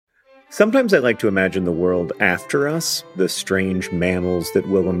Sometimes I like to imagine the world after us, the strange mammals that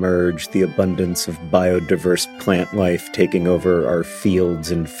will emerge, the abundance of biodiverse plant life taking over our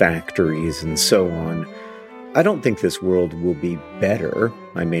fields and factories, and so on. I don't think this world will be better.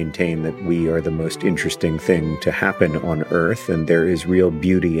 I maintain that we are the most interesting thing to happen on Earth, and there is real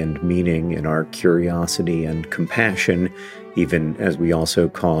beauty and meaning in our curiosity and compassion, even as we also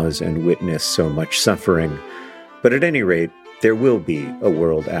cause and witness so much suffering. But at any rate, there will be a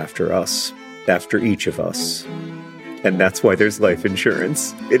world after us, after each of us. And that's why there's life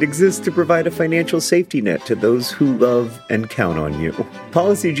insurance. It exists to provide a financial safety net to those who love and count on you.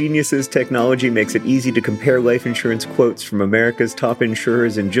 Policy Genius's technology makes it easy to compare life insurance quotes from America's top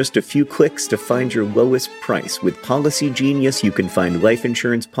insurers in just a few clicks to find your lowest price. With Policy Genius, you can find life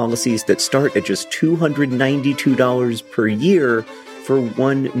insurance policies that start at just $292 per year for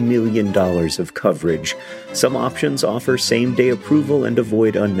 $1 million of coverage. Some options offer same-day approval and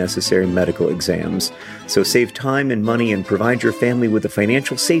avoid unnecessary medical exams. So save time and money and provide your family with a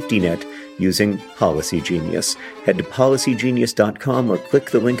financial safety net using Policy Genius. Head to policygenius.com or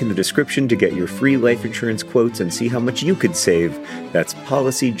click the link in the description to get your free life insurance quotes and see how much you could save. That's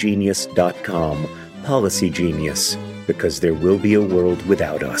policygenius.com. Policy Genius, because there will be a world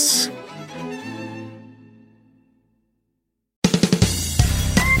without us.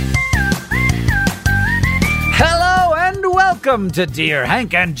 Welcome to Dear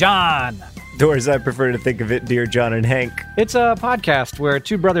Hank and John. Or as I prefer to think of it, Dear John and Hank. It's a podcast where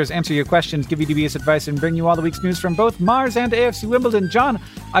two brothers answer your questions, give you dubious advice, and bring you all the week's news from both Mars and AFC Wimbledon. John,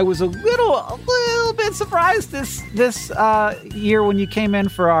 I was a little bit surprised this year when you came in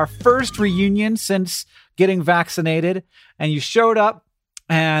for our first reunion since getting vaccinated, and you showed up,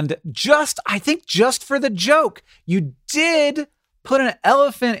 and I think just for the joke, you did put an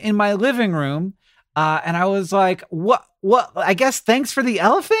elephant in my living room. And I was like, what, I guess thanks for the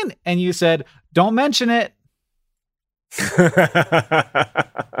elephant. And you said, don't mention it.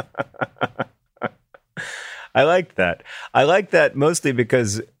 I liked that. I like that mostly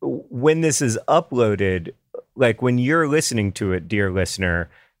because when this is uploaded, like when you're listening to it, dear listener,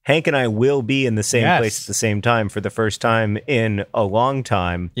 Hank and I will be in the same place at the same time for the first time in a long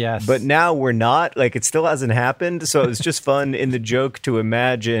time. Yes. But now we're not, like it still hasn't happened. So it's just fun in the joke to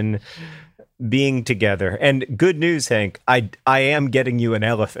imagine being together. And good news, Hank, I am getting you an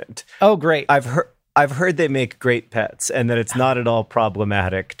elephant. Oh, great. I've heard they make great pets and that it's not at all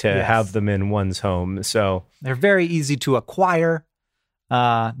problematic to have them in one's home. So they're very easy to acquire.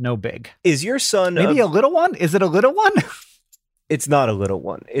 No big. Is your son maybe a little one? Is it a little one? It's not a little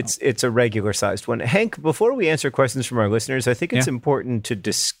one. It's a regular sized one. Hank, before we answer questions from our listeners, I think it's important to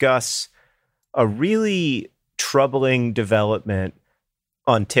discuss a really troubling development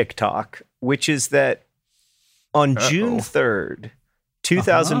on TikTok, which is that on June 3rd,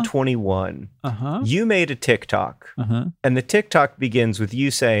 2021, you made a TikTok, and the TikTok begins with you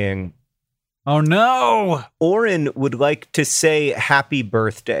saying, "Oh no, Oren would like to say happy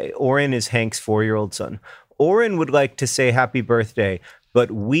birthday." Oren is Hank's 4-year-old son. Oren would like to say happy birthday, but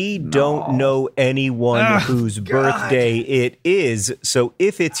we don't know anyone whose birthday it is. So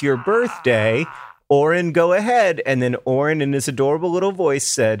if it's your birthday, Oren, go ahead. And then Oren, in his adorable little voice,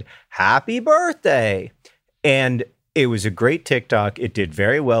 said, happy birthday. And it was a great TikTok. It did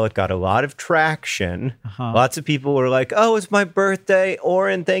very well. It got a lot of traction. Lots of people were like, oh, it's my birthday.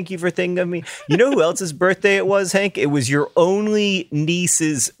 Oren, thank you for thinking of me. You know who else's birthday it was, Hank? It was your only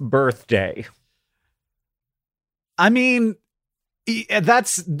niece's birthday. I mean,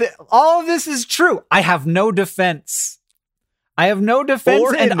 all of this is true. I have no defense.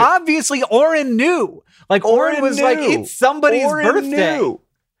 Oren, and obviously Oren knew. Like Oren was knew. Like, it's somebody's birthday. Knew.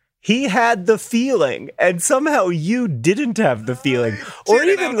 He had the feeling, and somehow you didn't have the feeling, or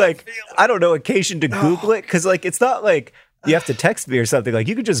even like I don't know, occasion to Google it, because like it's not like you have to text me or something. Like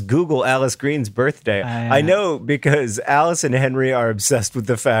you could just Google Alice Green's birthday. I know because Alice and Henry are obsessed with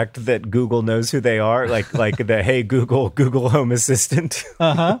the fact that Google knows who they are, like the Hey Google Home Assistant.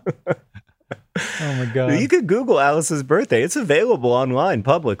 Oh my God. You could Google Alice's birthday. It's available online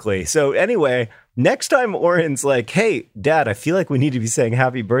publicly. So anyway, next time Oren's like, hey, Dad, I feel like we need to be saying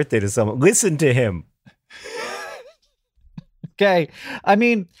happy birthday to someone. Listen to him. Okay. I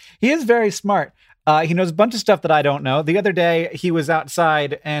mean, he is very smart. He knows a bunch of stuff that I don't know. The other day, he was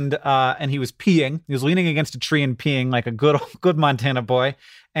outside and he was peeing. He was leaning against a tree and peeing like a good Montana boy.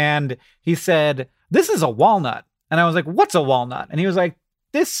 And he said, this is a walnut. And I was like, what's a walnut? And he was like,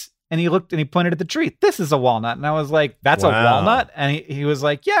 this. And he looked and he pointed at the tree. This is a walnut. And I was like, that's a walnut? And he was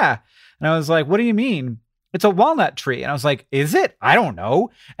like, yeah. And I was like, what do you mean? it's a walnut tree. And I was like, is it? I don't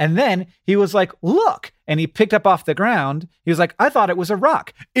know. And then he was like, look. And he picked up off the ground. He was like, I thought it was a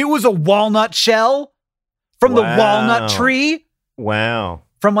rock. It was a walnut shell from the walnut tree. Wow.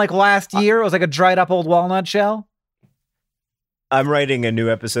 From like last year. It was like a dried up old walnut shell. I'm writing a new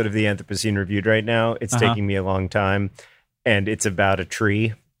episode of the Anthropocene Reviewed right now. It's taking me a long time. And it's about a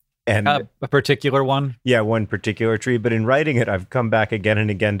tree. And a particular one? Yeah, one particular tree. But in writing it, I've come back again and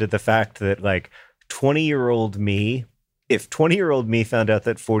again to the fact that like 20-year-old me, if 20-year-old me found out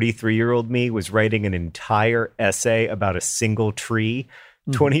that 43-year-old me was writing an entire essay about a single tree,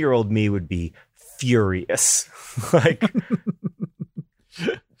 20-year-old me would be furious. Like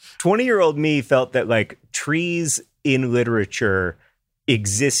 20-year-old me felt that like trees in literature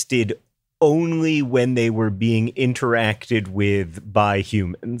existed only when they were being interacted with by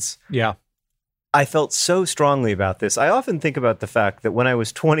humans. Yeah. I felt so strongly about this. I often think about the fact that when I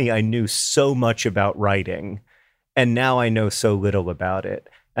was 20, I knew so much about writing, and now I know so little about it.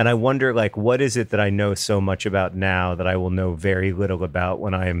 And I wonder, like, what is it that I know so much about now that I will know very little about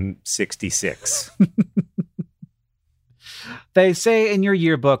when I am 66? They say in your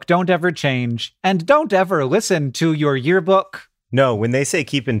yearbook, don't ever change, and don't ever listen to your yearbook. No, when they say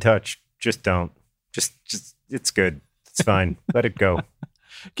keep in touch, just don't. Just it's good. It's fine. Let it go.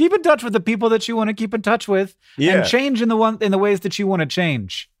 Keep in touch with the people that you want to keep in touch with, and change in the ways that you want to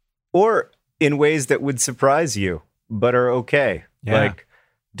change, or in ways that would surprise you but are okay. Yeah. Like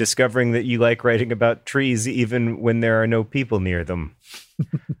discovering that you like writing about trees even when there are no people near them.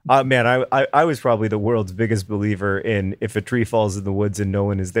 Man, I was probably the world's biggest believer in if a tree falls in the woods and no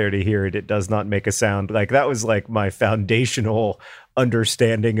one is there to hear it, it does not make a sound. Like that was like my foundational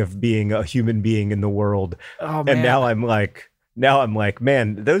understanding of being a human being in the world. Oh, man. And now I'm like,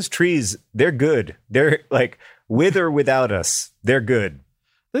 man, those trees, they're good. They're like, with or without us, they're good.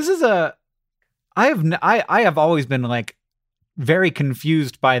 This is I have always been like very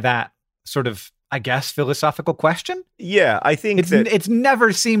confused by that sort of, I guess, philosophical question. Yeah, I think it's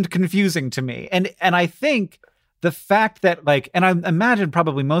never seemed confusing to me. And I think the fact that like, and I imagine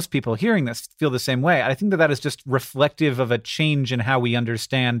probably most people hearing this feel the same way. I think that is just reflective of a change in how we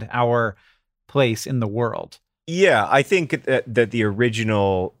understand our place in the world. Yeah, I think that the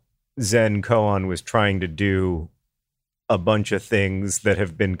original Zen koan was trying to do a bunch of things that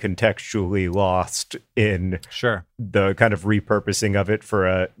have been contextually lost in the kind of repurposing of it for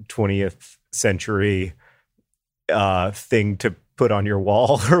a 20th century thing to put on your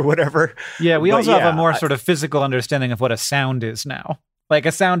wall or whatever. Yeah, we also have a more sort of physical understanding of what a sound is now. Like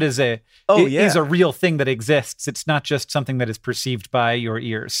a sound is a real thing that exists. It's not just something that is perceived by your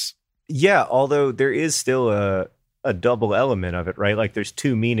ears. Yeah, although there is still a double element of it, right? Like there's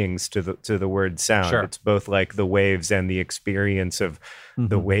two meanings to the word sound. Sure. It's both like the waves and the experience of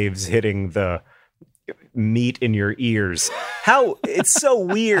the waves hitting the meat in your ears. How it's so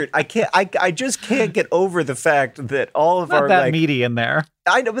weird. I just can't get over the fact that all of not our that like meaty in there.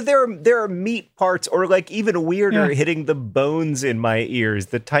 I know, but there are meat parts, or like even weirder, hitting the bones in my ears,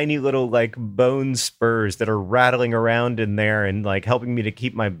 the tiny little like bone spurs that are rattling around in there and like helping me to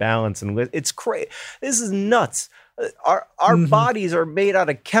keep my balance. And it's crazy. This is nuts. Our bodies are made out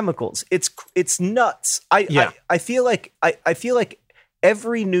of chemicals. It's nuts. I feel like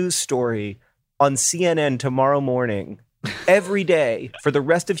every news story on CNN tomorrow morning, every day for the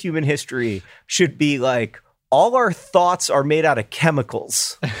rest of human history should be like, all our thoughts are made out of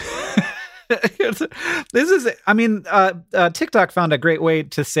chemicals. TikTok found a great way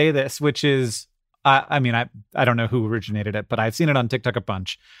to say this, which is, I don't know who originated it, but I've seen it on TikTok a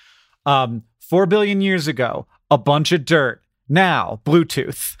bunch. 4 billion years ago, a bunch of dirt. Now,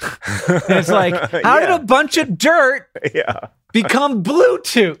 Bluetooth. And it's like, how did a bunch of dirt become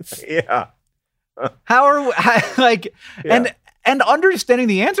Bluetooth? Yeah. And understanding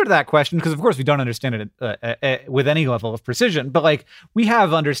the answer to that question, because of course we don't understand it with any level of precision, but like we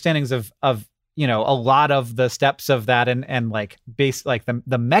have understandings of a lot of the steps of that and like base like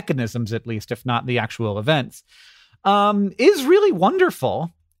the mechanisms, at least, if not the actual events, is really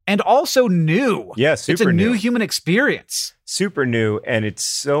wonderful and also new. Yeah, super it's a new human experience. Super new, and it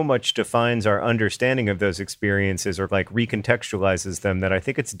so much defines our understanding of those experiences or like recontextualizes them that I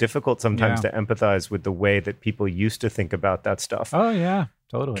think it's difficult sometimes to empathize with the way that people used to think about that stuff. Oh, yeah,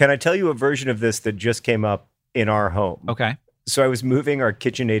 totally. Can I tell you a version of this that just came up in our home? Okay. So I was moving our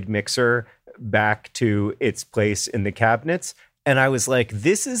KitchenAid mixer back to its place in the cabinets, and I was like,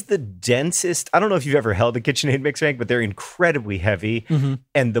 this is the densest. I don't know if you've ever held a KitchenAid mixer, but they're incredibly heavy. Mm-hmm.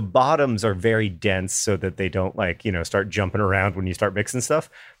 And the bottoms are very dense so that they don't start jumping around when you start mixing stuff.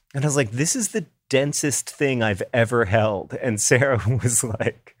 And I was like, this is the densest thing I've ever held. And Sarah was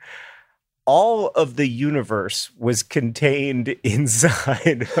like, all of the universe was contained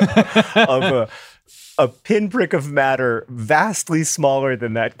inside of a pinprick of matter vastly smaller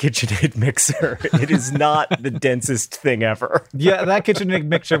than that KitchenAid mixer. It is not the densest thing ever. Yeah, that KitchenAid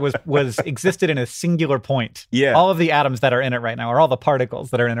mixer was existed in a singular point. Yeah. All of the atoms that are in it right now, or all the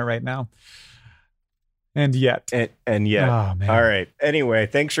particles that are in it right now. And yet. And yet. Oh, man. All right. Anyway,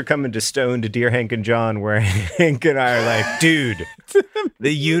 thanks for coming to Stone to Dear Hank and John, where Hank and I are like, dude,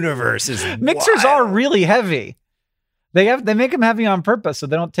 the universe is Mixers wild. are really heavy. They make them heavy on purpose so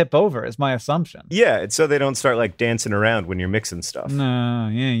they don't tip over, is my assumption. Yeah, it's so they don't start like dancing around when you're mixing stuff. No,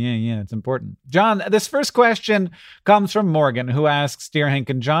 yeah. It's important. John, this first question comes from Morgan, who asks, Dear Hank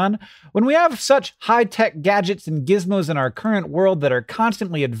and John, when we have such high-tech gadgets and gizmos in our current world that are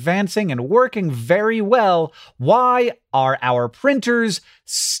constantly advancing and working very well, why are our printers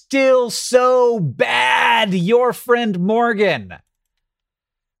still so bad? Your friend Morgan.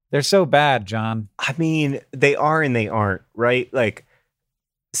 They're so bad, John. I mean, they are and they aren't, right? Like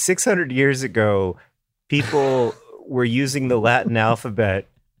 600 years ago, people were using the Latin alphabet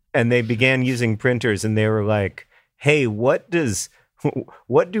and they began using printers and they were like, hey, what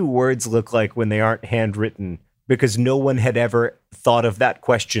do words look like when they aren't handwritten? Because no one had ever thought of that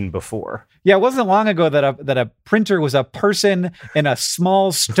question before. Yeah, it wasn't long ago that a printer was a person in a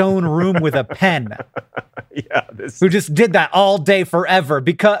small stone room with a pen. Yeah, who just did that all day forever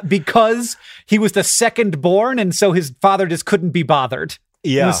because he was the second born, and so his father just couldn't be bothered.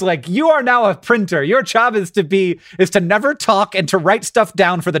 Yeah. It was like, you are now a printer. Your job is to never talk and to write stuff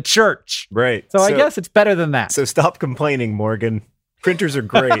down for the church. Right. So I guess it's better than that. So stop complaining, Morgan. Printers are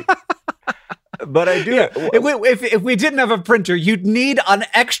great. But I do. Yeah. If we didn't have a printer, you'd need an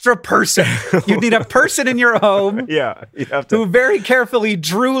extra person. You'd need a person in your home. Yeah, you'd have to, who very carefully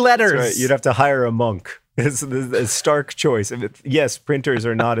drew letters. That's right. You'd have to hire a monk. It's a stark choice. Yes, printers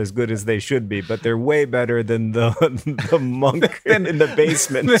are not as good as they should be, but they're way better than the monk in the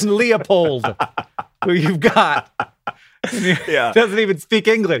basement. Than Leopold, who you've got. Yeah, doesn't even speak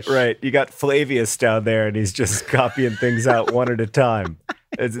English. Right. You got Flavius down there, and he's just copying things out one at a time.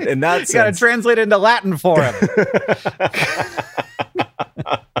 In that sense, you got to translate it into Latin for him.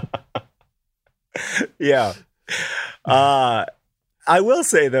 Yeah. I will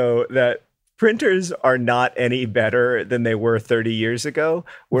say though that printers are not any better than they were 30 years ago.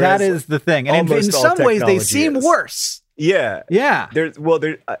 That is the thing, and in some ways they seem worse. Yeah. Yeah.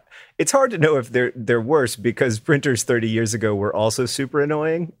 It's hard to know if they're worse because printers 30 years ago were also super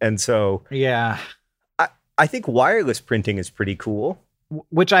annoying, and so yeah, I think wireless printing is pretty cool,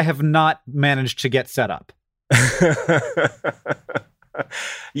 which I have not managed to get set up.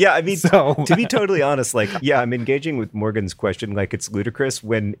 Yeah, I mean, to be totally honest, I'm engaging with Morgan's question like it's ludicrous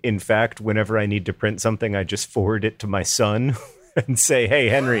when, in fact, whenever I need to print something, I just forward it to my son and say, hey,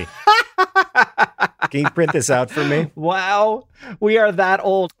 Henry, can you print this out for me? Wow, we are that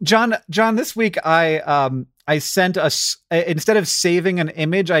old. John, this week I sent instead of saving an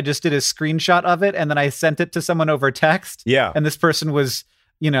image, I just did a screenshot of it and then I sent it to someone over text. Yeah. And this person was,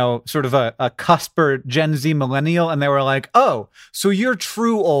 sort of a cusper Gen Z millennial. And they were like, oh, so you're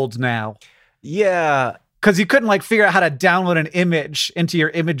true old now. Yeah. Because you couldn't figure out how to download an image into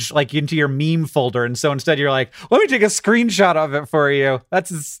your meme folder. And so instead you're like, let me take a screenshot of it for you.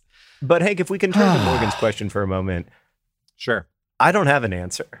 But Hank, if we can turn to Morgan's question for a moment. Sure. I don't have an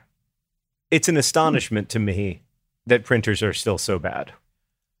answer. It's an astonishment to me that printers are still so bad.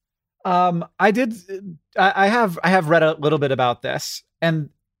 I have read a little bit about this, and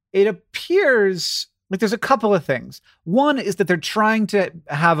it appears like there's a couple of things. One is that they're trying to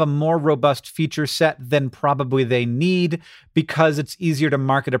have a more robust feature set than probably they need because it's easier to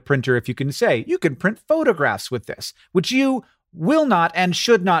market a printer if you can say, you can print photographs with this, which you will not and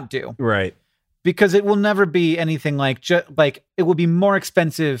should not do. Right. Because it will never be anything it will be more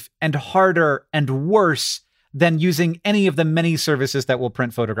expensive and harder and worse than using any of the many services that will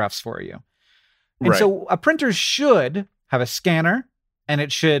print photographs for you. And so a printer should have a scanner, and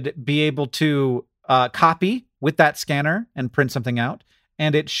it should be able to copy with that scanner and print something out.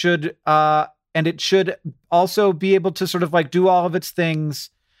 And it should also be able to sort of do all of its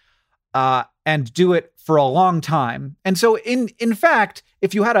things and do it for a long time. And so in fact,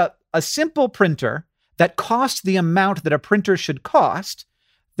 if you had a simple printer that cost the amount that a printer should cost,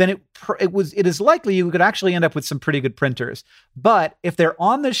 then it is likely you could actually end up with some pretty good printers. But if they're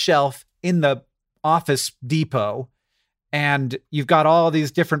on the shelf in the Office Depot and you've got all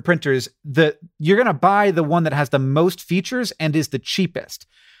these different printers, you're going to buy the one that has the most features and is the cheapest.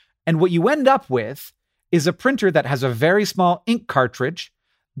 And what you end up with is a printer that has a very small ink cartridge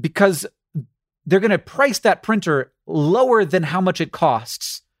because they're going to price that printer lower than how much it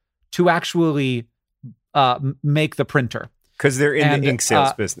costs to actually make the printer. Because they're in the ink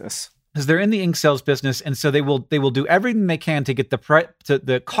sales business. Because they're in the ink sales business, and so they will do everything they can to get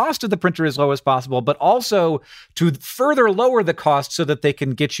the cost of the printer as low as possible, but also to further lower the cost so that they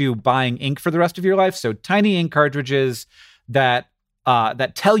can get you buying ink for the rest of your life. So tiny ink cartridges that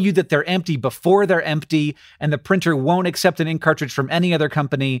tell you that they're empty before they're empty, and the printer won't accept an ink cartridge from any other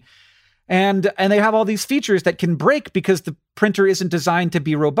company. And they have all these features that can break because the printer isn't designed to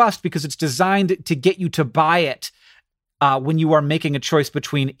be robust, because it's designed to get you to buy it when you are making a choice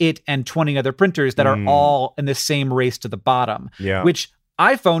between it and 20 other printers that are all in the same race to the bottom. Yeah. Which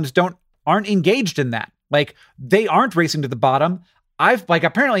iPhones aren't engaged in that. Like, they aren't racing to the bottom.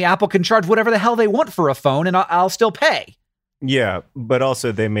 Apparently Apple can charge whatever the hell they want for a phone, and I'll still pay. Yeah, but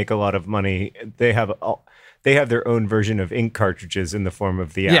also they make a lot of money. They have their own version of ink cartridges in the form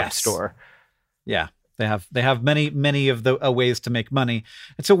of the App Store. Yeah, they have many of the ways to make money.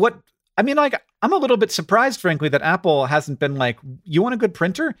 And so I'm a little bit surprised, frankly, that Apple hasn't been like, you want a good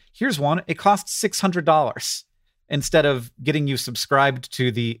printer? Here's one. It costs $600, instead of getting you subscribed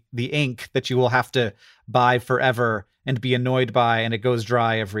to the ink that you will have to buy forever and be annoyed by, and it goes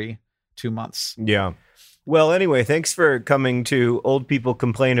dry every 2 months. Yeah. Well, anyway, thanks for coming to Old People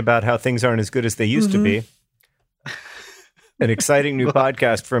Complain About How Things Aren't as Good as They Used to Be. An exciting new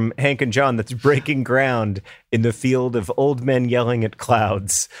podcast from Hank and John that's breaking ground in the field of old men yelling at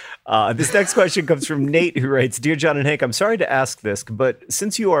clouds. This next question comes from Nate, who writes, Dear John and Hank, I'm sorry to ask this, but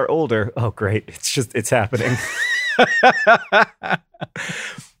since you are older... Oh, great. It's happening.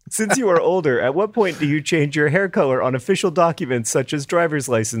 Since you are older, at what point do you change your hair color on official documents such as driver's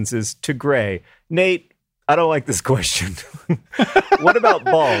licenses to gray? Nate, I don't like this question. What about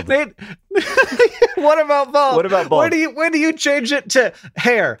bald? Nate, what about bald? What about bald? When do you change it to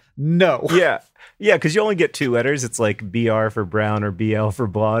hair? No. Yeah, because you only get 2 letters. It's like BR for brown or BL for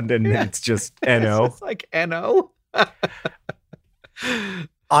blonde, and it's just NO. It's like NO.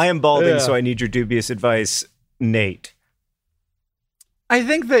 I am balding, so I need your dubious advice, Nate. I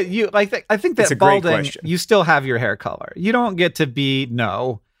think that balding, you still have your hair color. You don't get to be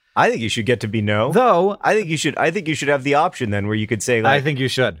no. I think you should get to be no. Though I think you should have the option then where you could say, like, I think you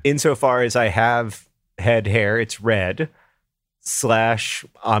should. Insofar as I have head hair, it's red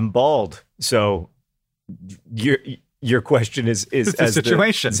 / I'm bald. So your question is it's as a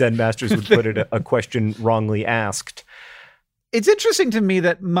situation. The Zen masters would put it, a question wrongly asked. It's interesting to me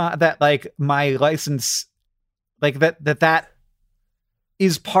that my license, like that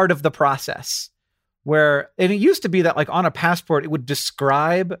is part of the process. And it used to be that, like, on a passport, it would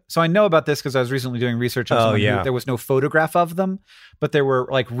describe. So I know about this because I was recently doing research on someone who, there was no photograph of them, but there were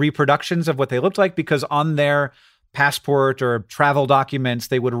like reproductions of what they looked like, because on their passport or travel documents,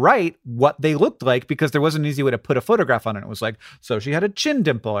 they would write what they looked like, because there wasn't an easy way to put a photograph on it. It was like, so she had a chin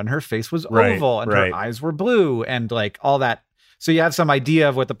dimple and her face was oval and her eyes were blue and like all that. So you have some idea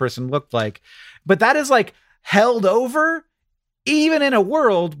of what the person looked like, but that is like held over even in a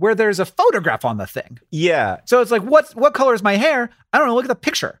world where there's a photograph on the thing. Yeah. So it's like, what color is my hair? I don't know. Look at the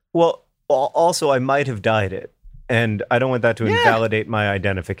picture. Well, also, I might have dyed it, and I don't want that to invalidate my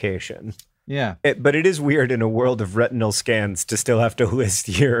identification. Yeah. But it is weird in a world of retinal scans to still have to list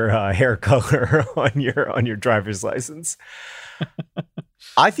your hair color on your driver's license.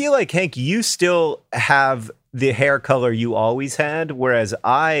 I feel like, Hank, you still have the hair color you always had, whereas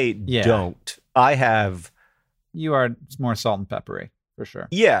I don't. I have... You are more salt and peppery, for sure.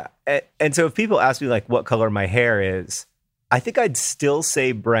 Yeah. And so if people ask me, like, what color my hair is, I think I'd still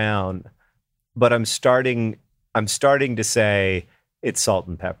say brown, but I'm starting to say it's salt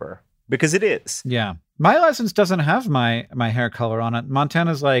and pepper, because it is. Yeah. My license doesn't have my hair color on it.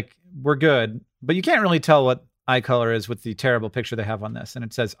 Montana's like, we're good, but you can't really tell what eye color is with the terrible picture they have on this. And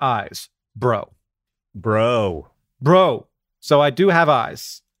it says eyes. Bro. So I do have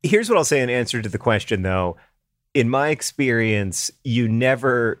eyes. Here's what I'll say in answer to the question, though. In my experience, you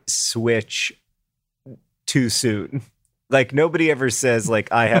never switch too soon. Like, nobody ever says,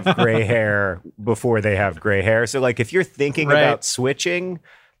 like, I have gray hair before they have gray hair. So, like, if you're thinking about switching,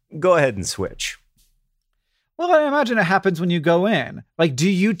 go ahead and switch. Well, I imagine it happens when you go in. Like, do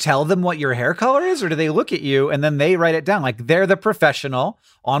you tell them what your hair color is, or do they look at you and then they write it down? Like, they're the professional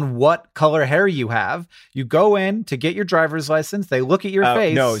on what color hair you have. You go in to get your driver's license. They look at your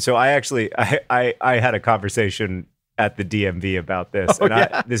face. No, so I actually, I had a conversation at the DMV about this.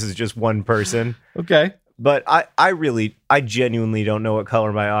 This is just one person. Okay. But I genuinely don't know what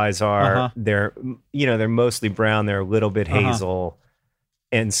color my eyes are. Uh-huh. They're mostly brown. They're a little bit hazel.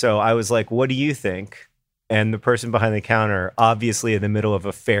 And so I was like, what do you think? And the person behind the counter, obviously in the middle of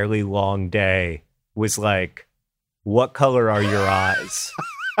a fairly long day, was like, what color are your eyes?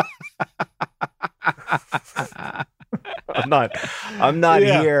 I'm not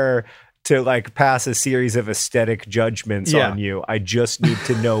here to like pass a series of aesthetic judgments on you. I just need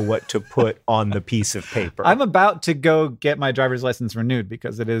to know what to put on the piece of paper. I'm about to go get my driver's license renewed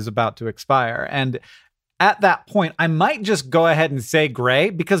because it is about to expire. And at that point, I might just go ahead and say gray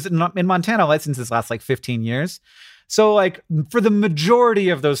because in Montana, licenses last like 15 years. So like for the majority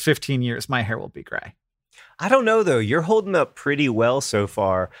of those 15 years, my hair will be gray. I don't know, though. You're holding up pretty well so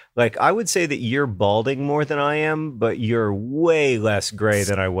far. Like, I would say that you're balding more than I am, but you're way less gray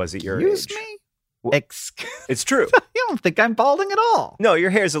than I was at your age. Excuse me? It's true. You don't think I'm balding at all. No, your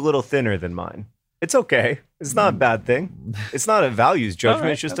hair's a little thinner than mine. It's okay. It's not a bad thing. It's not a values judgment.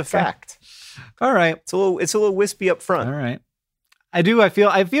 Right, it's just a fact. All right. It's a little wispy up front. All right. I feel like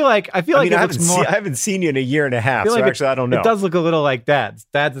it looks more. I haven't seen you in a year and a half, so actually I don't know. It does look a little like Dad's.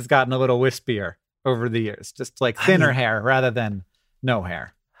 Dad's has gotten a little wispier over the years, just like thinner hair rather than no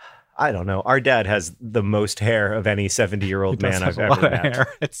hair. I don't know. Our dad has the most hair of any 70-year-old man I've ever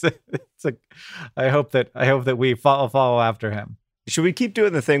met. I hope that we follow after him. Should we keep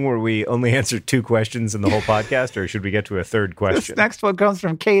doing the thing where we only answer 2 questions in the whole podcast, or should we get to a third question? This next one comes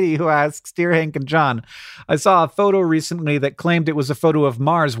from Katie, who asks, Dear Hank and John, I saw a photo recently that claimed it was a photo of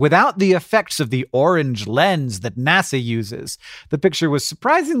Mars without the effects of the orange lens that NASA uses. The picture was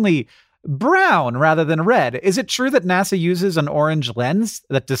surprisingly brown rather than red. Is it true that NASA uses an orange lens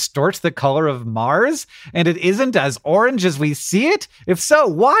that distorts the color of Mars and it isn't as orange as we see it? If so,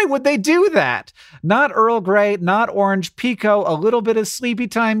 why would they do that? Not Earl Grey, not orange Pico, a little bit of sleepy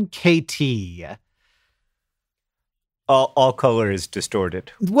time, KT. All color is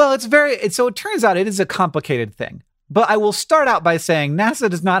distorted. Well, so it turns out it is a complicated thing. But I will start out by saying NASA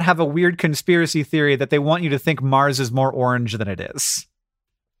does not have a weird conspiracy theory that they want you to think Mars is more orange than it is.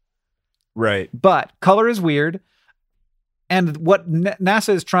 Right. But color is weird. And what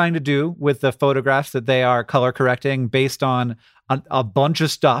NASA is trying to do with the photographs that they are color correcting based on a bunch of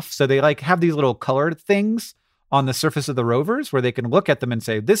stuff. So they like have these little colored things on the surface of the rovers where they can look at them and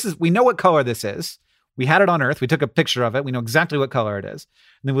say, we know what color this is. We had it on Earth. We took a picture of it. We know exactly what color it is.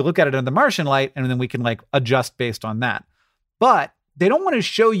 And then we look at it in the Martian light and then we can like adjust based on that. But they don't want to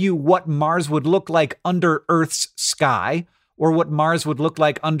show you what Mars would look like under Earth's sky, or what Mars would look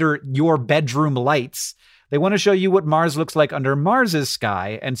like under your bedroom lights. They want to show you what Mars looks like under Mars's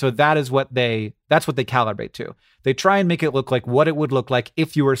sky. And so that's what they calibrate to. They try and make it look like what it would look like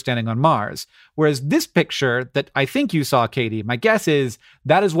if you were standing on Mars. Whereas this picture that I think you saw, Katie, my guess is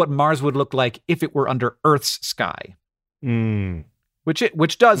that is what Mars would look like if it were under Earth's sky.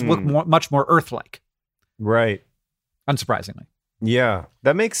 Which does look much more Earth-like. Right. Unsurprisingly. Yeah,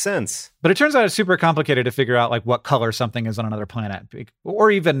 that makes sense. But it turns out it's super complicated to figure out like what color something is on another planet or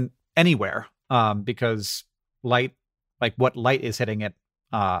even anywhere, because light, like what light is hitting it,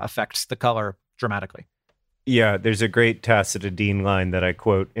 affects the color dramatically. Yeah, there's a great Tacita Dean line that I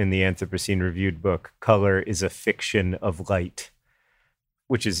quote in the Anthropocene Reviewed book, "Color is a fiction of light,"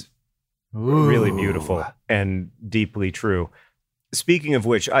 which is really beautiful and deeply true. Speaking of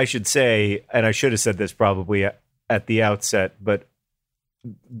which, I should say, and I should have said this probably at the outset, but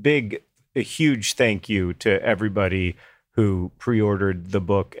a huge thank you to everybody who pre-ordered the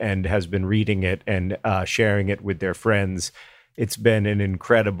book and has been reading it and sharing it with their friends. It's been an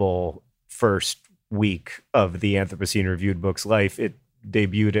incredible first week of the Anthropocene Reviewed book's life. It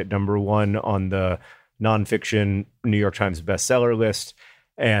debuted at #1 on the nonfiction New York Times bestseller list,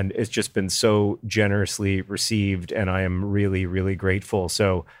 and it's just been so generously received, and I am really, really grateful.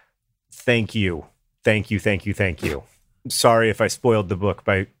 So thank you. Thank you, thank you, thank you. Sorry if I spoiled the book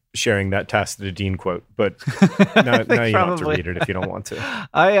by sharing that Tacita Dean quote, but now you don't have to read it if you don't want to.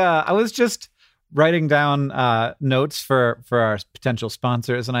 I was just writing down notes for our potential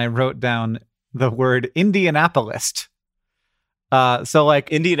sponsors, and I wrote down the word Indianapolis. So like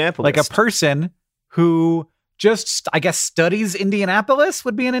Indianapolis, like a person who just, I guess, studies Indianapolis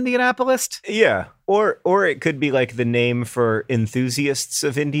would be an Indianapolist. Yeah. Or it could be like the name for enthusiasts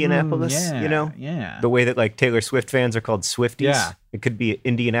of Indianapolis, you know? Yeah. The way that like Taylor Swift fans are called Swifties. Yeah. It could be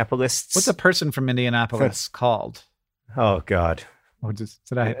Indianapolists. What's a person from Indianapolis called? Oh, God. Or did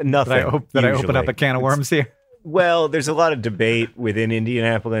I Nothing. Did I open up a can of worms here? Well, there's a lot of debate within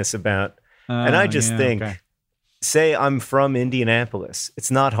Indianapolis about, and I just think, say I'm from Indianapolis. It's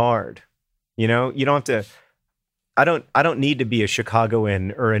not hard. You know, you don't have to. I don't need to be a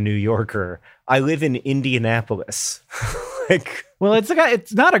Chicagoan or a New Yorker. I live in Indianapolis. Well,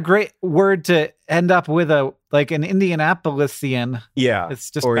 it's not a great word to end up with an Indianapolisian. Yeah,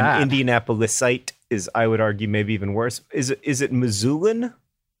 it's just or bad. An Indianapolisite is, I would argue, maybe even worse. Is it Missoulian?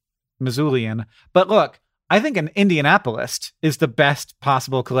 Missoulian. But look, I think an Indianapolis is the best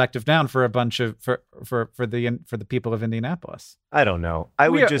possible collective noun for a bunch of for the people of Indianapolis. I don't know.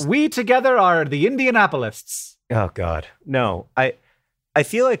 We together are the Indianapolists. Oh God, no. I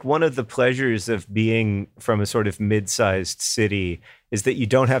feel like one of the pleasures of being from a sort of mid-sized city is that you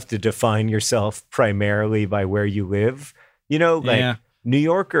don't have to define yourself primarily by where you live. You know, like New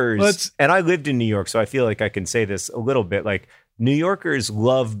Yorkers, and I lived in New York, so I feel like I can say this a little bit. Like New Yorkers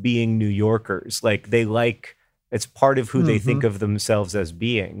love being New Yorkers. Like it's part of who they think of themselves as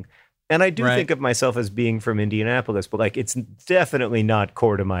being. And I do think of myself as being from Indianapolis, but like it's definitely not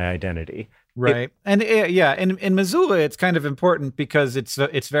core to my identity. Right. In Missoula, it's kind of important because it's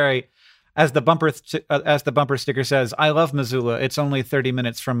very, as the bumper sticker says, I love Missoula. It's only 30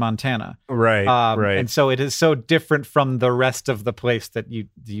 minutes from Montana. Right. Right. And so it is so different from the rest of the place that you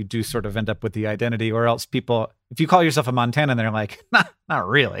do sort of end up with the identity, or else people, if you call yourself a Montanan, they're like, not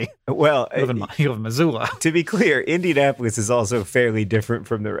really. Well, you live in Missoula. To be clear, Indianapolis is also fairly different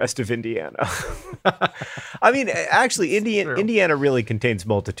from the rest of Indiana. I mean, actually, Indiana really contains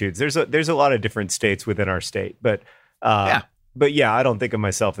multitudes. There's a lot of different states within our state, but yeah, I don't think of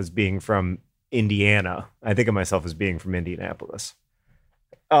myself as being from Indiana. I think of myself as being from Indianapolis.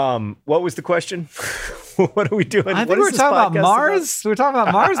 What was the question? What are we doing? I think we're talking about Mars. We're talking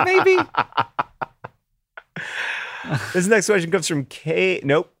about Mars, maybe. This next question comes from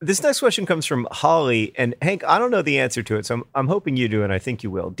Nope. This next question comes from Holly. And Hank, I don't know the answer to it, so I'm hoping you do, and I think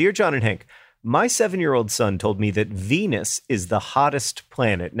you will. Dear John and Hank, my 7-year-old son told me that Venus is the hottest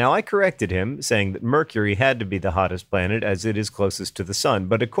planet. Now, I corrected him, saying that Mercury had to be the hottest planet as it is closest to the sun.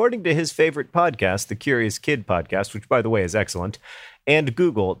 But according to his favorite podcast, the Curious Kid podcast, which, by the way, is excellent, and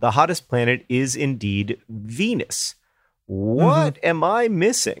Google, the hottest planet is indeed Venus. What am I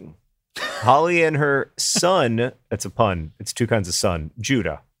missing? Holly and her son, that's a pun, it's two kinds of son,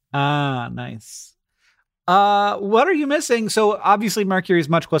 Judah. Ah, nice. What are you missing? So obviously Mercury is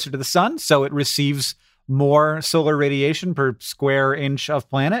much closer to the sun, so it receives more solar radiation per square inch of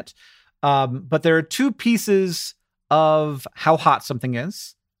planet. But there are two pieces of how hot something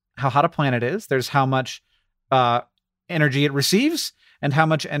is, how hot a planet is. There's how much energy it receives and how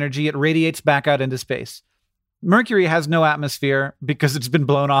much energy it radiates back out into space. Mercury has no atmosphere because it's been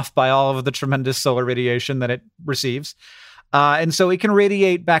blown off by all of the tremendous solar radiation that it receives. And so it can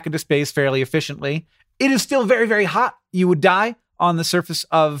radiate back into space fairly efficiently. It is still very, very hot. You would die on the surface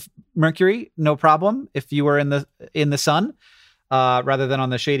of Mercury, no problem. If you were in the sun, rather than on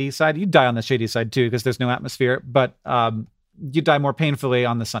the shady side, you'd die on the shady side too, because there's no atmosphere, but you die more painfully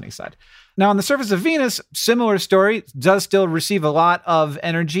on the sunny side. Now, on the surface of Venus, similar story, it does still receive a lot of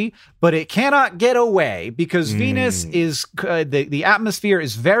energy, but it cannot get away because Venus is, the atmosphere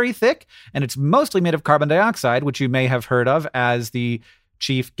is very thick, and it's mostly made of carbon dioxide, which you may have heard of as the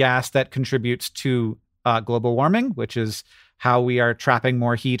chief gas that contributes to global warming, which is how we are trapping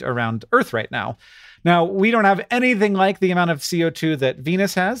more heat around Earth right now. Now, we don't have anything like the amount of CO2 that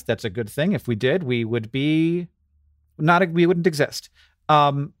Venus has. That's a good thing. If we did, we wouldn't exist.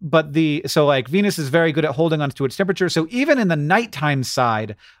 Venus is very good at holding onto its temperature. So even in the nighttime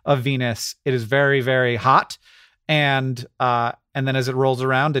side of Venus, it is very, very hot. And then as it rolls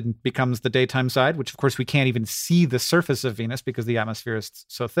around, it becomes the daytime side, which of course we can't even see the surface of Venus because the atmosphere is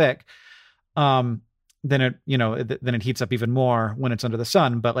so thick. Then it heats up even more when it's under the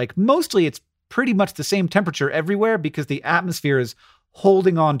sun. But like mostly it's pretty much the same temperature everywhere because the atmosphere is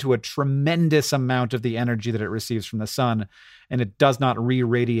holding on to a tremendous amount of the energy that it receives from the sun, and it does not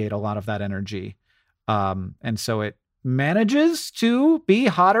re-radiate a lot of that energy. And so it manages to be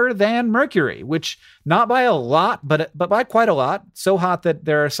hotter than Mercury, which not by a lot, but by quite a lot. So hot that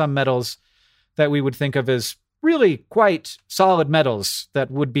there are some metals that we would think of as really quite solid metals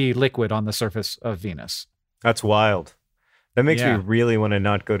that would be liquid on the surface of Venus. That's wild. That makes me really want to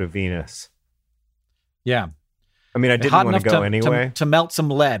not go to Venus. Yeah. I mean, I didn't want to go anyway. To melt some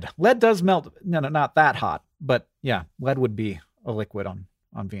lead. Lead does melt. No, not that hot. But yeah, lead would be a liquid on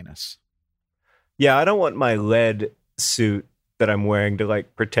Venus. Yeah, I don't want my lead suit that I'm wearing to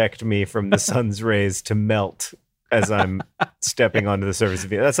like protect me from the sun's rays to melt as I'm stepping onto the surface of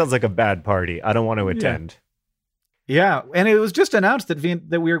Venus. That sounds like a bad party. I don't want to attend. Yeah, and it was just announced that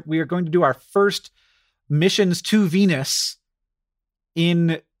we are going to do our first missions to Venus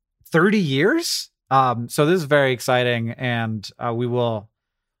in 30 years. So this is very exciting, and we will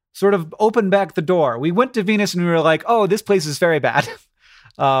sort of open back the door. We went to Venus and we were like, "Oh, this place is very bad,"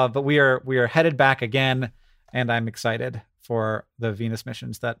 but we are headed back again, and I'm excited for the Venus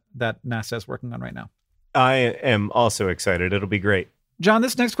missions that NASA is working on right now. I am also excited. It'll be great. John,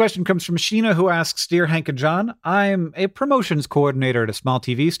 this next question comes from Sheena, who asks, Dear Hank and John, I'm a promotions coordinator at a small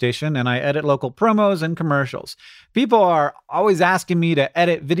TV station, and I edit local promos and commercials. People are always asking me to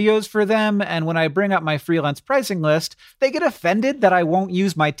edit videos for them, and when I bring up my freelance pricing list, they get offended that I won't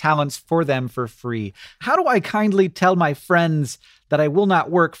use my talents for them for free. How do I kindly tell my friends that I will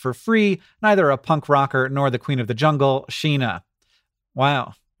not work for free, neither a punk rocker nor the queen of the jungle, Sheena?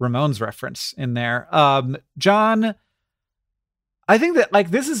 Wow, Ramones reference in there. John, I think that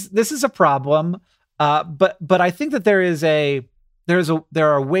like this is a problem, but I think that there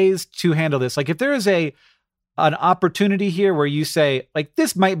are ways to handle this. Like if there is an opportunity here where you say like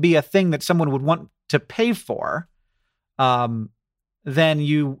this might be a thing that someone would want to pay for, then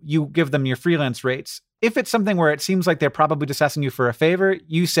you give them your freelance rates. If it's something where it seems like they're probably just asking you for a favor,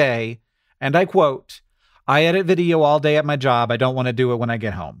 you say, and I quote, "I edit video all day at my job. I don't want to do it when I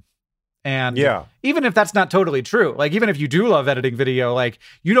get home." And even if that's not totally true, like even if you do love editing video, like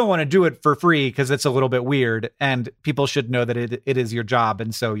you don't want to do it for free because it's a little bit weird, and people should know that it is your job,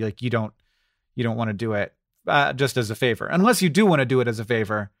 and so like you don't want to do it just as a favor, unless you do want to do it as a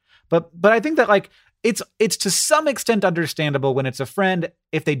favor. But I think that like it's to some extent understandable when it's a friend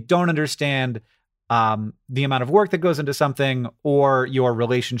if they don't understand the amount of work that goes into something or your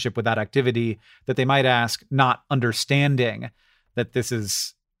relationship with that activity, that they might ask, not understanding that this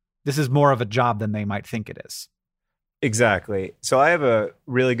is more of a job than they might think it is. Exactly. So I have a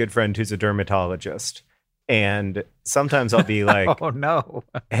really good friend who's a dermatologist, and sometimes I'll be like, "Oh no,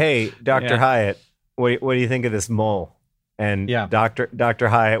 hey, Dr. Hyatt, what do you think of this mole?" And Dr.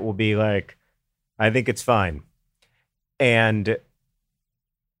 Hyatt will be like, "I think it's fine." And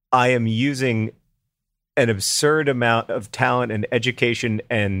I am using an absurd amount of talent and education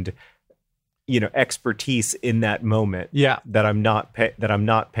and expertise in that moment that I'm not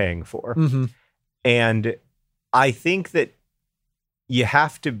paying for. Mm-hmm. And I think that you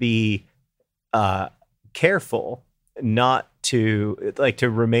have to be careful not to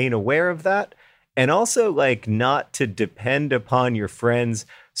remain aware of that, and also like not to depend upon your friends.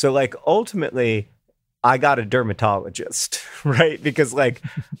 So like ultimately I got a dermatologist, right? Because like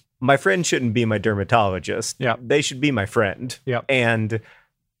my friend shouldn't be my dermatologist. Yeah. They should be my friend. Yeah. And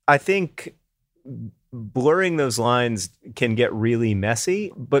I think blurring those lines can get really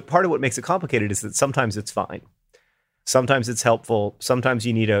messy, but part of what makes it complicated is that sometimes it's fine. Sometimes it's helpful. Sometimes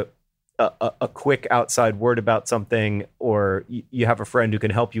you need a quick outside word about something, or you have a friend who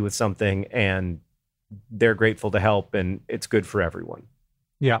can help you with something and they're grateful to help, and it's good for everyone.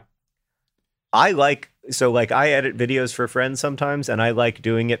 Yeah. I edit videos for friends sometimes, and I like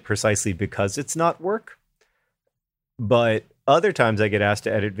doing it precisely because it's not work. But other times I get asked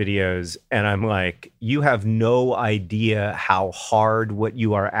to edit videos and I'm like, you have no idea how hard what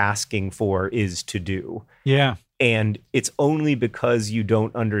you are asking for is to do. Yeah. And it's only because you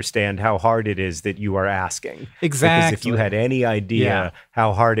don't understand how hard it is that you are asking. Exactly. Because if you had any idea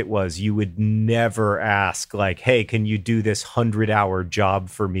how hard it was, you would never ask like, hey, can you do this 100-hour job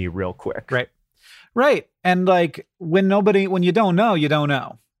for me real quick? Right. And like when you don't know, you don't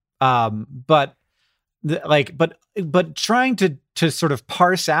know. But trying to sort of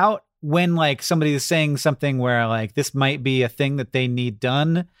parse out when like somebody is saying something where like this might be a thing that they need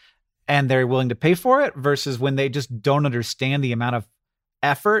done and they're willing to pay for it, versus when they just don't understand the amount of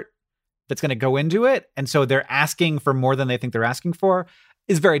effort that's going to go into it, and so they're asking for more than they think they're asking for,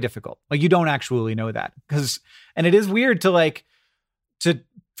 is very difficult. Like you don't actually know that, and it is weird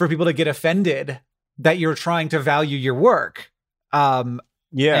for people to get offended that you're trying to value your work. But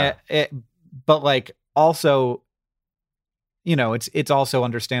like also, it's also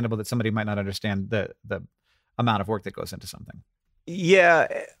understandable that somebody might not understand the amount of work that goes into something. Yeah.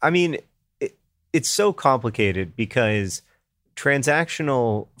 I mean, it's so complicated because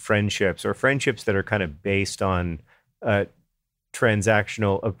transactional friendships, or friendships that are kind of based on a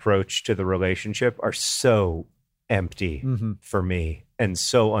transactional approach to the relationship, are so empty for me, and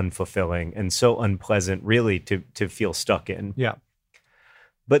so unfulfilling and so unpleasant really to feel stuck in. Yeah.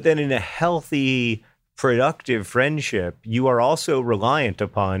 But then in a healthy, productive friendship, you are also reliant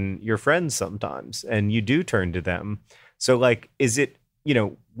upon your friends sometimes, and you do turn to them. So like, is it,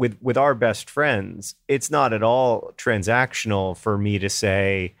 with our best friends, it's not at all transactional for me to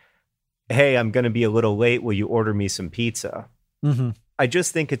say, hey, I'm going to be a little late. Will you order me some pizza? Mm-hmm. I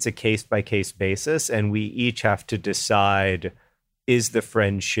just think it's a case by case basis, and we each have to decide, is the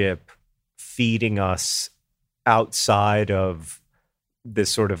friendship feeding us outside of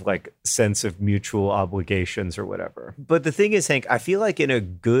this sort of like sense of mutual obligations or whatever. But the thing is, Hank, I feel like in a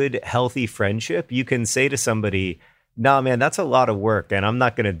good, healthy friendship, you can say to somebody, nah, man, that's a lot of work, and I'm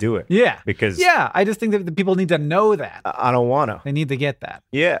not going to do it. Yeah. Because I just think that the people need to know that. I don't want to. They need to get that.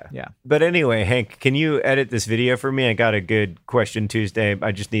 Yeah. Yeah. But anyway, Hank, can you edit this video for me? I got a good Question Tuesday.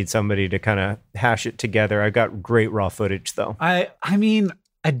 I just need somebody to kind of hash it together. I got great raw footage, though. I mean,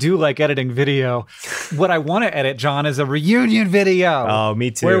 I do like editing video. What I want to edit, John, is a reunion video. Oh, me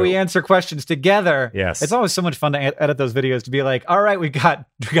too. Where we answer questions together. Yes. It's always so much fun to edit those videos, to be like, all right, we got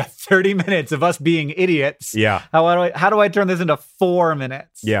 30 minutes of us being idiots. Yeah. How do I turn this into 4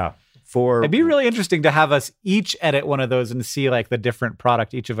 minutes? Yeah. It'd be really interesting to have us each edit one of those and see like the different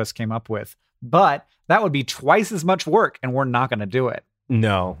product each of us came up with. But that would be twice as much work, and we're not going to do it.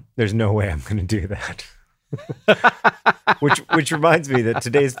 No, there's no way I'm going to do that. which reminds me that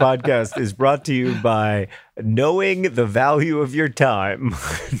today's podcast is brought to you by knowing the value of your time.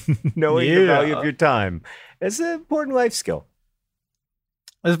 Knowing the value of your time is an important life skill.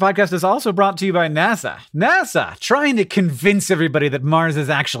 This podcast is also brought to you by NASA. NASA, trying to convince everybody that Mars is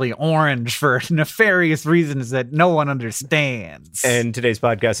actually orange for nefarious reasons that no one understands. And today's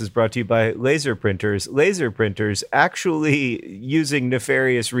podcast is brought to you by laser printers. Laser printers actually using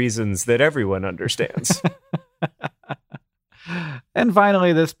nefarious reasons that everyone understands. And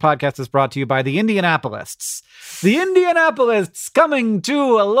finally, this podcast is brought to you by the Indianapolists. The Indianapolists coming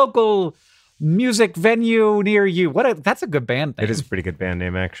to a local music venue near you. That's a good band name. It is a pretty good band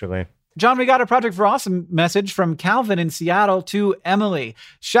name, actually. John, we got a Project for Awesome message from Calvin in Seattle to Emily.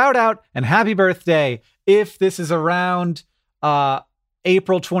 Shout out and happy birthday if this is around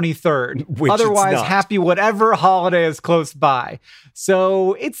April 23rd. Which Otherwise, it's not. happy whatever holiday is close by.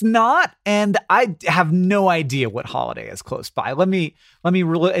 So it's not, and I have no idea what holiday is close by.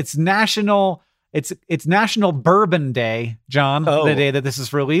 It's National Bourbon Day, John, the day that this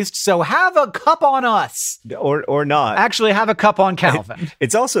is released. So have a cup on us. Or not. Actually, have a cup on Calvin.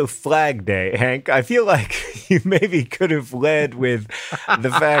 It's also Flag Day, Hank. I feel like you maybe could have led with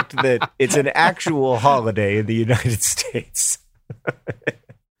the fact that it's an actual holiday in the United States.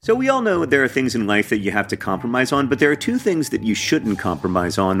 So we all know there are things in life that you have to compromise on, but there are two things that you shouldn't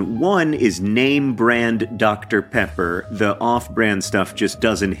compromise on. One is name brand Dr. Pepper. The off-brand stuff just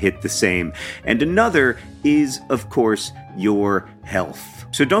doesn't hit the same. And another is, of course, your health.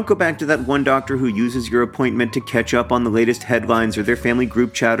 So don't go back to that one doctor who uses your appointment to catch up on the latest headlines or their family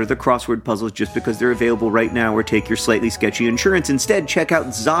group chat or the crossword puzzles just because they're available right now, or take your slightly sketchy insurance. Instead, check out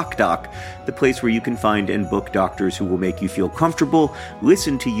ZocDoc, the place where you can find and book doctors who will make you feel comfortable,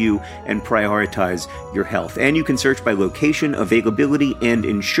 listen to you, and prioritize your health. And you can search by location, availability, and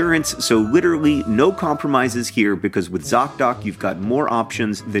insurance. So literally no compromises here, because with ZocDoc, you've got more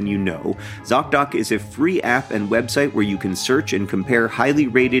options than you know. ZocDoc is a free app and website where you can search and compare highly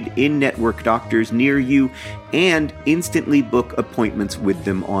rated in-network doctors near you and instantly book appointments with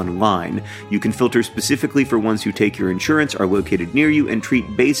them online. You can filter specifically for ones who take your insurance, are located near you, and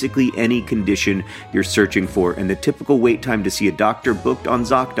treat basically any condition you're searching for. And the typical wait time to see a doctor booked on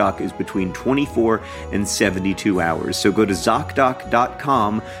ZocDoc is between 24 and 72 hours. So go to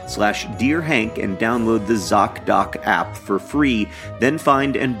ZocDoc.com/DearHank and download the ZocDoc app for free. Then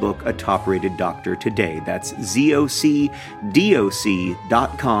find and book a top-rated doctor today. That's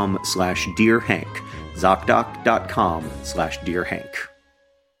ZocDoc.com/DearHank. ZocDoc.com/DearHank.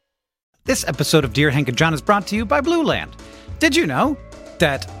 This episode of Dear Hank and John is brought to you by Blue Land. Did you know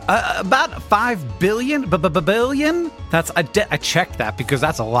that about 5 billion, I checked that because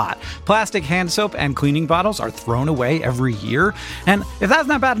that's a lot, plastic hand soap and cleaning bottles are thrown away every year? And if that's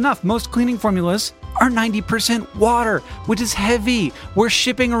not bad enough, most cleaning formulas are 90% water, which is heavy. We're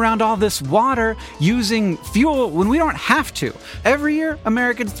shipping around all this water using fuel when we don't have to. Every year,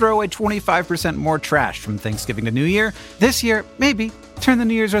 Americans throw away 25% more trash from Thanksgiving to New Year. This year, maybe turn the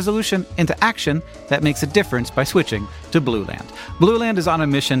New Year's resolution into action that makes a difference by switching to Blue Land. Blue Land is on a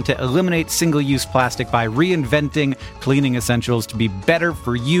mission to eliminate single-use plastic by reinventing cleaning essentials to be better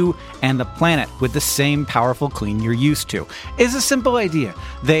for you and the planet with the same powerful clean you're used to. It's a simple idea.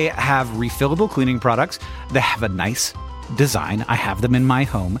 They have refillable cleaning products. They have a nice design. I have them in my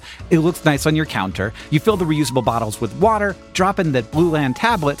home. It looks nice on your counter. You fill the reusable bottles with water, drop in the Blue Land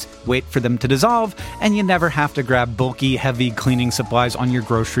tablets, wait for them to dissolve, and you never have to grab bulky, heavy cleaning supplies on your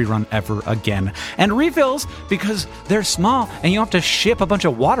grocery run ever again. And refills, because they're small and you don't have to ship a bunch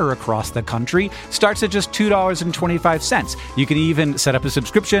of water across the country, starts at just $2.25. You can even set up a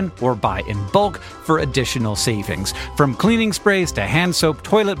subscription or buy in bulk for additional savings. From cleaning sprays to hand soap,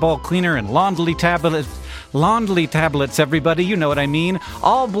 toilet bowl cleaner, and laundry tablets, everybody, you know what I mean.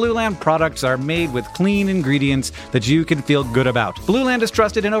 All Blue Land products are made with clean ingredients that you can feel good about. Blue Land is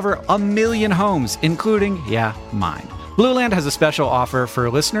trusted in over 1 million homes, including, mine. Blue Land has a special offer for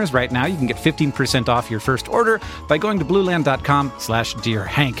listeners right now. You can get 15% off your first order by going to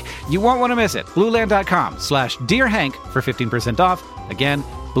blueland.com/DearHank. You won't want to miss it. blueland.com/DearHank for 15% off. Again,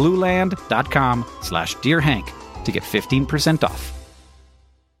 blueland.com/DearHank to get 15% off.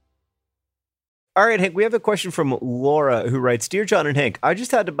 All right, Hank, we have a question from Laura who writes, Dear John and Hank, I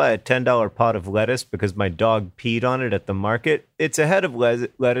just had to buy a $10 pot of lettuce because my dog peed on it at the market. It's a head of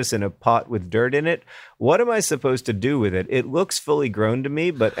lettuce in a pot with dirt in it. What am I supposed to do with it? It looks fully grown to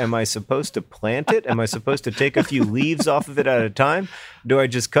me, but am I supposed to plant it? Am I supposed to take a few leaves off of it at a time? Do I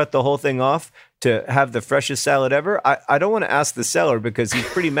just cut the whole thing off to have the freshest salad ever? I don't want to ask the seller because he's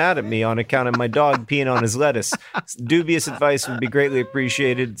pretty mad at me on account of my dog peeing on his lettuce. Dubious advice would be greatly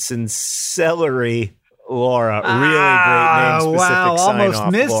appreciated. Sincerely, Laura. Really great name specific wow, sign almost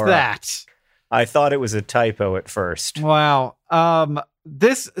off, missed Laura. that. I thought it was a typo at first. Wow.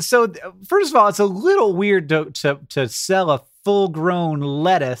 So first of all, it's a little weird to sell a full-grown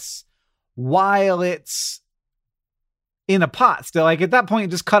lettuce while it's in a pot still. Like at that point, you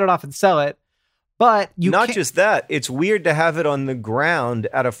just cut it off and sell it. But you Not can't... just that, it's weird to have it on the ground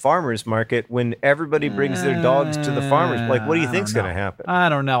at a farmer's market when everybody brings their dogs to the farmer's. Like, what do you think's going to happen? I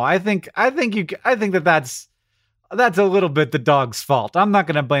don't know. I think that's a little bit the dog's fault. I'm not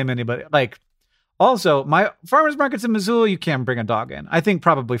going to blame anybody. Like, also, my farmer's markets in Missoula, you can't bring a dog in. I think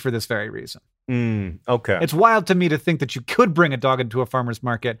probably for this very reason. Okay. It's wild to me to think that you could bring a dog into a farmer's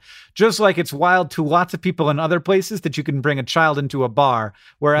market, just like it's wild to lots of people in other places that you can bring a child into a bar,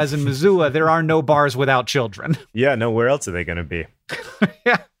 whereas in Missoula, there are no bars without children. Yeah, no, where else are they going to be?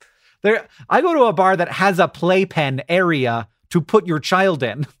 Yeah. I go to a bar that has a playpen area to put your child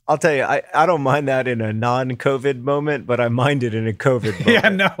in. I'll tell you, I don't mind that in a non-COVID moment, but I mind it in a COVID moment. Yeah,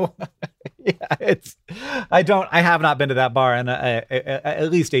 no. I have not been to that bar in at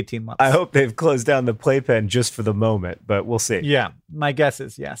least 18 months. I hope they've closed down the playpen just for the moment, but we'll see. Yeah, my guess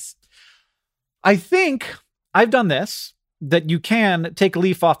is yes. I think I've done this, that you can take a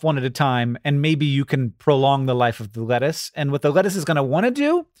leaf off one at a time and maybe you can prolong the life of the lettuce. And what the lettuce is going to want to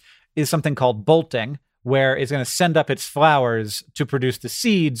do is something called bolting, where it's going to send up its flowers to produce the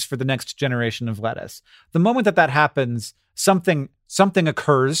seeds for the next generation of lettuce. The moment that happens, something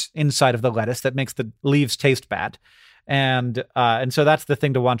occurs inside of the lettuce that makes the leaves taste bad. And so that's the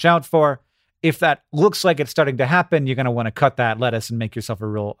thing to watch out for. If that looks like it's starting to happen, you're going to want to cut that lettuce and make yourself a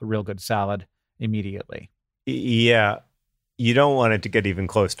real good salad immediately. Yeah. You don't want it to get even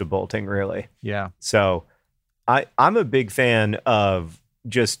close to bolting, really. Yeah. So I'm a big fan of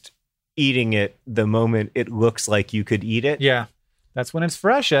just eating it the moment it looks like you could eat it. Yeah. That's when it's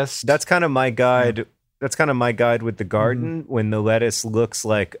freshest. That's kind of my guide. Yeah. That's kind of my guide with the garden. When the lettuce looks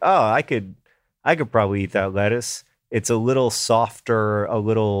like, oh, I could probably eat that lettuce. It's a little softer, a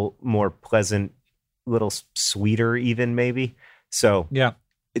little more pleasant, a little sweeter even maybe. So yeah,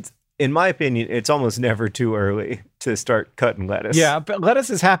 it's, in my opinion, it's almost never too early to start cutting lettuce. Yeah, but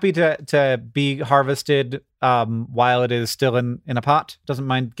lettuce is happy to be harvested while it is still in a pot. Doesn't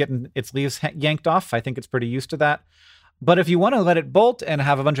mind getting its leaves yanked off. I think it's pretty used to that. But if you want to let it bolt and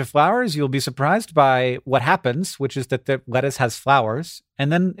have a bunch of flowers, you'll be surprised by what happens, which is that the lettuce has flowers,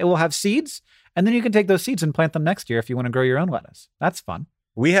 and then it will have seeds, and then you can take those seeds and plant them next year if you want to grow your own lettuce. That's fun.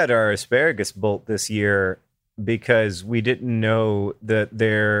 We had our asparagus bolt this year because we didn't know that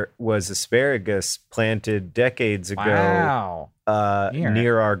there was asparagus planted decades ago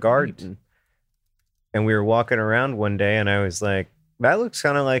near our garden. Neat. And we were walking around one day, and I was like, that looks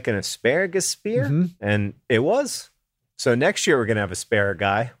kind of like an asparagus spear. Mm-hmm. And it was. So next year we're going to have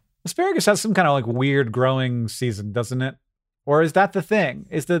asparagus. Asparagus has some kind of like weird growing season, doesn't it? Or is that the thing?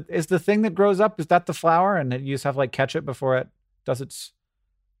 Is the thing that grows up, is that the flower and you just have to like catch it before it does its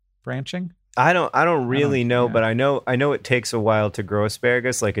branching? I don't really know, yeah. But I know it takes a while to grow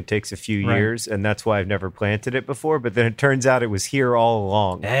asparagus, like it takes a few years, and that's why I've never planted it before, but then it turns out it was here all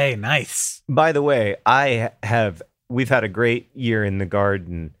along. Hey, nice. By the way, we've had a great year in the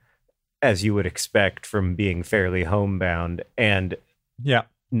garden, as you would expect from being fairly homebound. And yeah,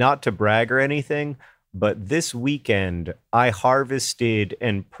 not to brag or anything, but this weekend I harvested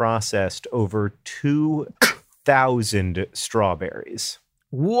and processed over 2,000 strawberries.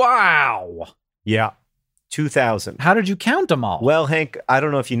 Wow. Yeah, 2,000. How did you count them all? Well, Hank, I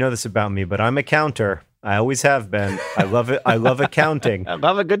don't know if you know this about me, but I'm a counter. I always have been. I love it. I love accounting. I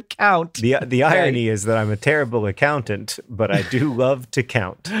love a good count. The irony is that I'm a terrible accountant, but I do love to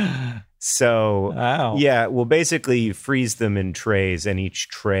count. So, yeah, well, basically you freeze them in trays, and each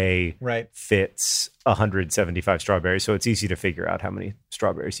tray fits 175 strawberries. So it's easy to figure out how many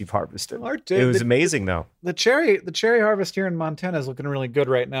strawberries you've harvested. It was amazing, though. The cherry harvest here in Montana is looking really good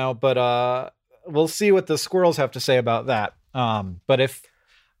right now. But we'll see what the squirrels have to say about that. But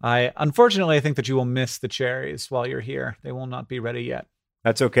unfortunately, I think that you will miss the cherries while you're here. They will not be ready yet.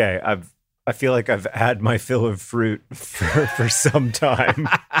 That's okay. I feel like I've had my fill of fruit for some time.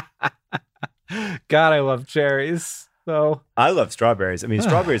 God, I love cherries. So I love strawberries. I mean,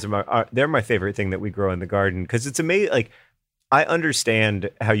 strawberries they're my favorite thing that we grow in the garden because it's amazing. Like, I understand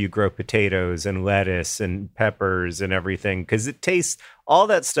how you grow potatoes and lettuce and peppers and everything because all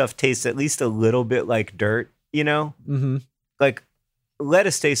that stuff tastes at least a little bit like dirt, you know? Mm-hmm. Like,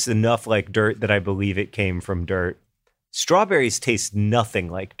 lettuce tastes enough like dirt that I believe it came from dirt. Strawberries taste nothing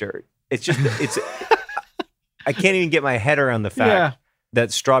like dirt. It's I can't even get my head around the fact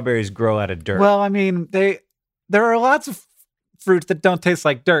that strawberries grow out of dirt. Well, I mean, there are lots of fruits that don't taste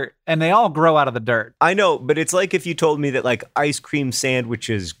like dirt, and they all grow out of the dirt. I know, but it's like if you told me that like ice cream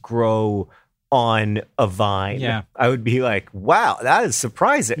sandwiches grow on a vine. Yeah. I would be like, wow, that is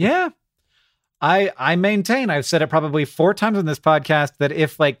surprising. Yeah. I maintain, I've said it probably 4 times on this podcast, that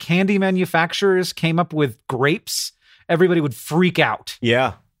if like candy manufacturers came up with grapes, everybody would freak out.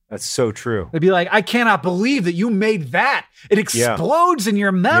 Yeah, that's so true. They'd be like, I cannot believe that you made that. It explodes in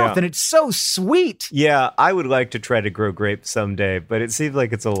your mouth and it's so sweet. Yeah, I would like to try to grow grapes someday, but it seems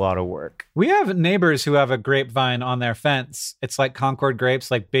like it's a lot of work. We have neighbors who have a grapevine on their fence. It's like Concord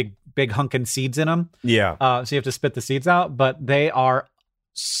grapes, like big hunkin' seeds in them. Yeah. So you have to spit the seeds out, but they are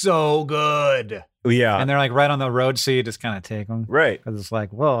so good. Yeah. And they're like right on the road, so you just kind of take them. Right. Because it's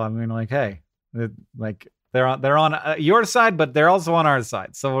like, well, I mean, like, hey, like they're on your side, but they're also on our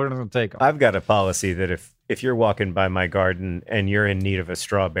side, so we're going to take them. I've got a policy that if you're walking by my garden and you're in need of a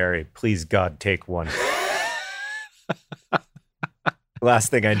strawberry, please God, take one. Last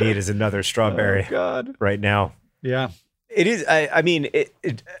thing I need is another strawberry. Oh, God. Right now. Yeah. It is. I mean,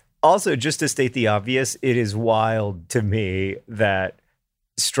 it also, just to state the obvious, it is wild to me that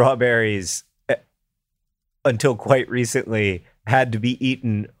strawberries, until quite recently, had to be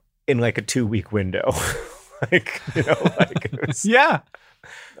eaten in like a 2-week window. Like, you know, like it was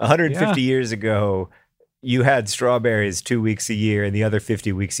 150 years ago, you had strawberries 2 weeks a year, and the other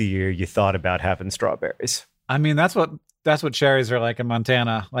 50 weeks a year, you thought about having strawberries. I mean, that's what cherries are like in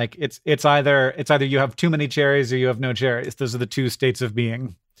Montana. Like it's either you have too many cherries or you have no cherries. Those are the 2 states of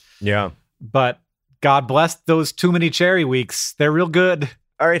being. Yeah. But God bless those too many cherry weeks. They're real good.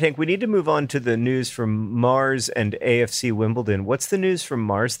 All right, Hank, we need to move on to the news from Mars and AFC Wimbledon. What's the news from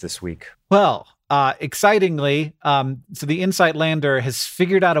Mars this week? Well, excitingly, so the InSight lander has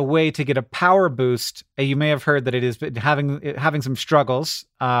figured out a way to get a power boost. You may have heard that it has been having some struggles.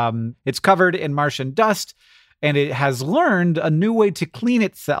 It's covered in Martian dust, and it has learned a new way to clean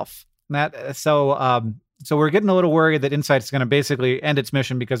itself. So we're getting a little worried that InSight is going to basically end its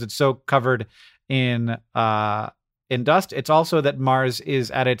mission because it's so covered in dust. It's also that Mars is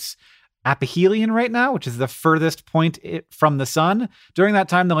at its aphelion right now, which is the furthest point from the sun. During that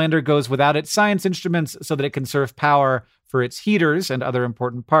time, the lander goes without its science instruments so that it can conserve power for its heaters and other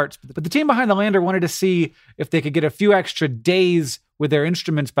important parts. But the team behind the lander wanted to see if they could get a few extra days with their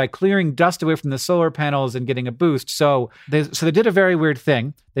instruments by clearing dust away from the solar panels and getting a boost. So they did a very weird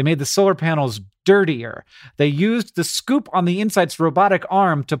thing. They made the solar panels dirtier. They used the scoop on the InSight's robotic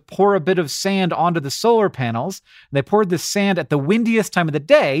arm to pour a bit of sand onto the solar panels. They poured the sand at the windiest time of the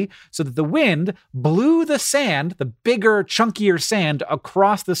day so that the wind blew the sand, the bigger, chunkier sand,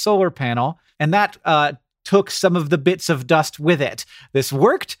 across the solar panel. And that took some of the bits of dust with it. This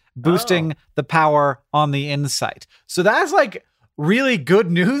worked, boosting the power on the InSight. So that's like really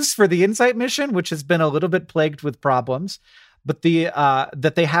good news for the InSight mission, which has been a little bit plagued with problems. But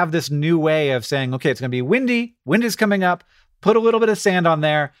that they have this new way of saying, okay, it's going to be windy. Wind is coming up. Put a little bit of sand on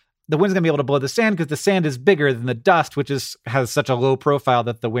there. The wind's going to be able to blow the sand because the sand is bigger than the dust, which has such a low profile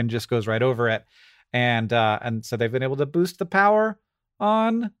that the wind just goes right over it. And so they've been able to boost the power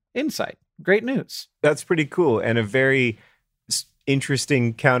on InSight. Great news. That's pretty cool, and a very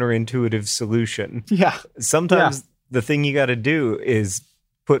interesting counterintuitive solution. Yeah. Sometimes the thing you got to do is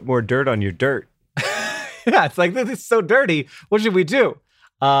put more dirt on your dirt. Yeah, it's like, this is so dirty. What should we do?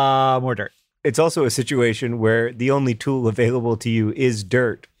 More dirt. It's also a situation where the only tool available to you is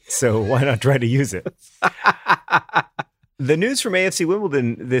dirt. So why not try to use it? The news from AFC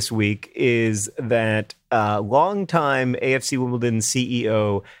Wimbledon this week is that longtime AFC Wimbledon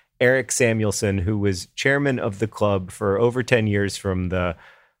CEO Eric Samuelson, who was chairman of the club for over 10 years from the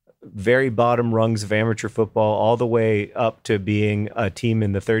very bottom rungs of amateur football all the way up to being a team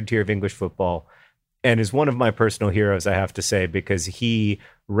in the 3rd tier of English football, and is one of my personal heroes, I have to say, because he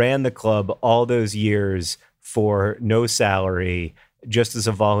ran the club all those years for no salary, just as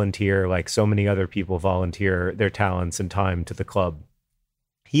a volunteer, like so many other people volunteer their talents and time to the club.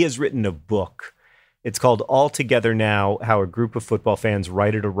 He has written a book. It's called All Together Now, How a Group of Football Fans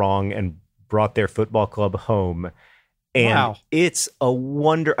Righted a Wrong and Brought Their Football Club Home. And It's a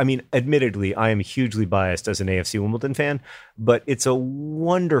wonder. I mean, admittedly, I am hugely biased as an AFC Wimbledon fan, but it's a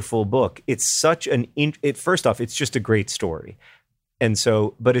wonderful book. It's such first off, it's just a great story. And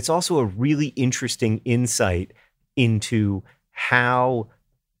so, but it's also a really interesting insight into how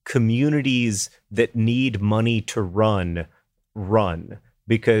communities that need money to run,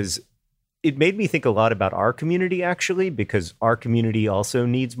 because it made me think a lot about our community, actually, because our community also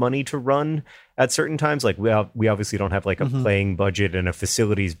needs money to run at certain times. Like we obviously don't have like a playing budget and a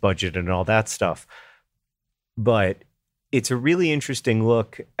facilities budget and all that stuff. But it's a really interesting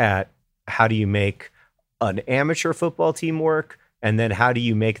look at how do you make an amateur football team work, and then how do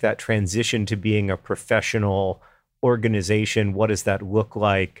you make that transition to being a professional organization? What does that look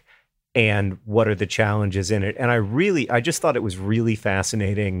like? And what are the challenges in it? And I just thought it was really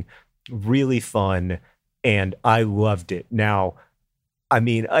fascinating, really fun, and I loved it. Now, I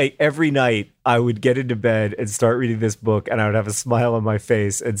mean, every night I would get into bed and start reading this book, and I would have a smile on my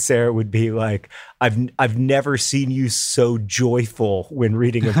face, and Sarah would be like, I've never seen you so joyful when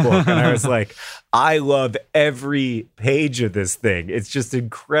reading a book. And I was like, I love every page of this thing. It's just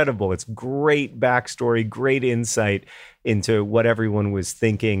incredible. It's great backstory, great insight into what everyone was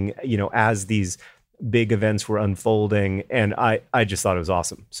thinking, as these big events were unfolding. And I just thought it was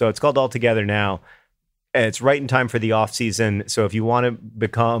awesome. So it's called All Together Now. It's right in time for the off season. So if you want to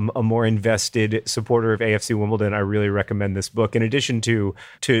become a more invested supporter of AFC Wimbledon, I really recommend this book. In addition to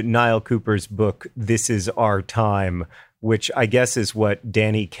Niall Cooper's book, This Is Our Time, which I guess is what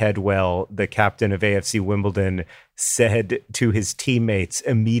Danny Kedwell, the captain of AFC Wimbledon, said to his teammates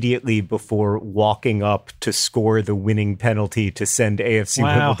immediately before walking up to score the winning penalty to send AFC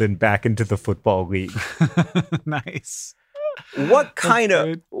Wimbledon back into the Football League. Nice. What kind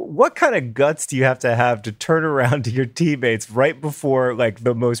of guts do you have to turn around to your teammates right before like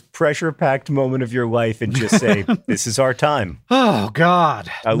the most pressure-packed moment of your life and just say, "This is our time"? Oh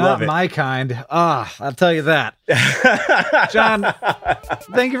God, I love it. Not my kind. I'll tell you that. John,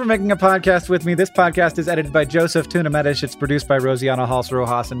 thank you for making a podcast with me. This podcast is edited by Joseph Tuna-Medish. It's produced by Rosianna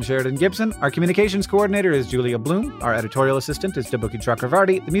Halse-Rojas and Sheridan Gibson. Our communications coordinator is Julia Bloom. Our editorial assistant is Debuki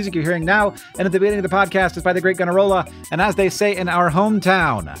Chakravarti. The music you're hearing now and at the beginning of the podcast is by the great Gunnarola. And as they say in our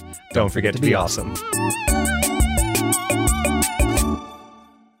hometown, don't forget to be awesome.